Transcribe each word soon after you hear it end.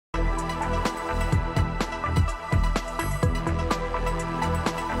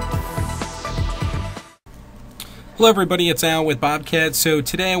Hello everybody, it's Al with BobCAD. So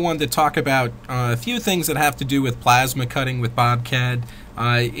today I wanted to talk about a few things that have to do with plasma cutting with BobCAD.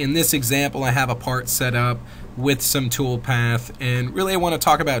 In this example I have a part set up with some toolpath, and really I want to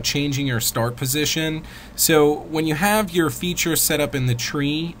talk about changing your start position. So when you have your feature set up in the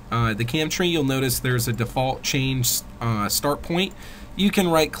tree, the cam tree, you'll notice there's a default change start point. You can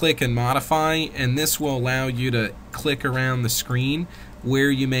right click and modify, and this will allow you to click around the screen where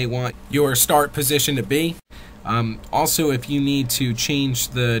you may want your start position to be. Also, if you need to change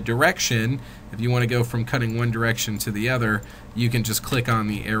the direction, if you want to go from cutting one direction to the other, you can just click on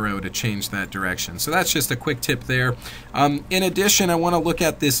the arrow to change that direction. So that's just a quick tip there. In addition, I want to look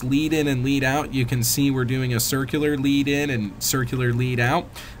at this lead in and lead out. You can see we're doing a circular lead in and circular lead out.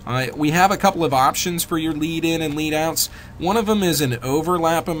 We have a couple of options for your lead in and lead outs. One of them is an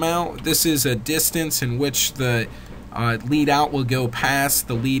overlap amount. This is a distance in which the lead out will go past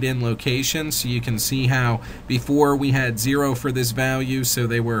the lead in location. So you can see how before we had 0 for this value, so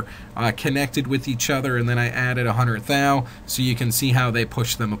they were connected with each other, and then I added 100th thou, so you can see how they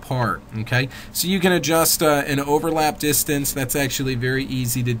push them apart. Okay, so you can adjust an overlap distance. That's actually very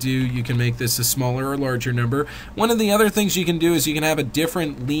easy to do. You can make this a smaller or larger number. One of the other things you can do is you can have a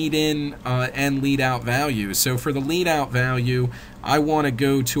different lead in and lead out value. So for the lead out value, I want to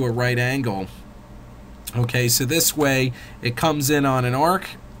go to a right angle. Okay, so this way it comes in on an arc,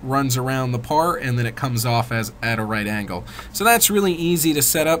 runs around the part, and then it comes off as at a right angle. So that's really easy to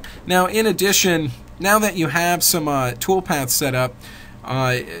set up. Now, in addition, now that you have some toolpath set up,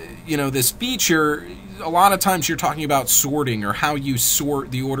 you know, this feature, a lot of times you're talking about sorting or how you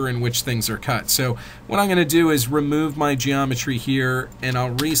sort the order in which things are cut. So what I'm going to do is remove my geometry here, and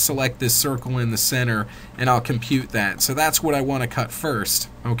I'll reselect this circle in the center, and I'll compute that. So that's what I want to cut first.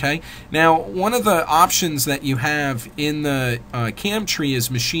 Okay. Now, one of the options that you have in the cam tree is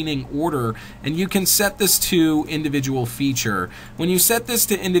machining order, and you can set this to individual feature. When you set this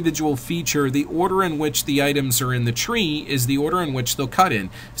to individual feature, the order in which the items are in the tree is the order in which they'll cut in.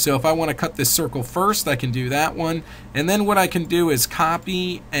 So if I want to cut this circle first, I can do that one, and then what I can do is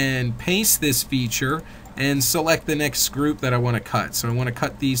copy and paste this feature and select the next group that I want to cut. So I want to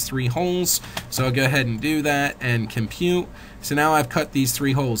cut these 3 holes, so I'll go ahead and do that and compute. So now I've cut these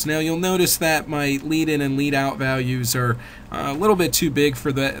 3 holes. Now you'll notice that my lead in and lead out values are a little bit too big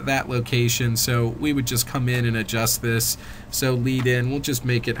for that location, so we would just come in and adjust this. So lead in, we'll just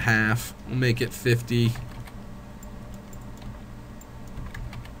make it half, we'll make it 50.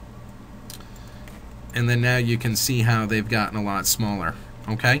 And then now you can see how they've gotten a lot smaller.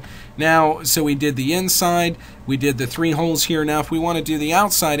 Okay, now so we did the inside, we did the 3 holes here. Now if we want to do the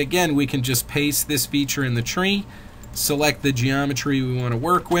outside, again we can just paste this feature in the tree, select the geometry we want to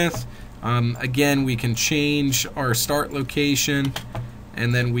work with. Again, we can change our start location,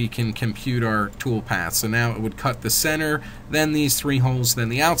 and then we can compute our toolpath. So now it would cut the center, then these 3 holes, then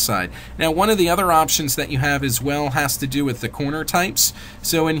the outside. Now one of the other options that you have as well has to do with the corner types.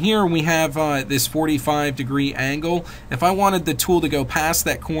 So in here we have this 45-degree angle. If I wanted the tool to go past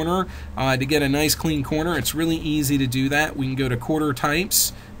that corner to get a nice clean corner, it's really easy to do that. We can go to quarter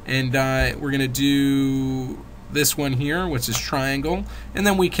types, and we're going to do this one here, which is triangle, and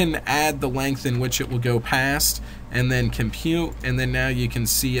then we can add the length in which it will go past, and then compute, and then now you can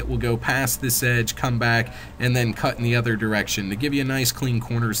see it will go past this edge, come back, and then cut in the other direction to give you nice clean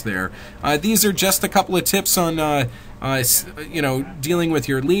corners there. These are just a couple of tips on you know, dealing with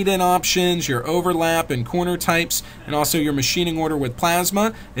your lead-in options, your overlap and corner types, and also your machining order with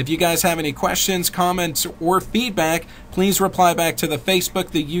plasma. If you guys have any questions, comments, or feedback, please reply back to the Facebook,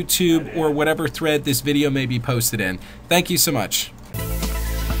 the YouTube, or whatever thread this video may be posted in. Thank you so much.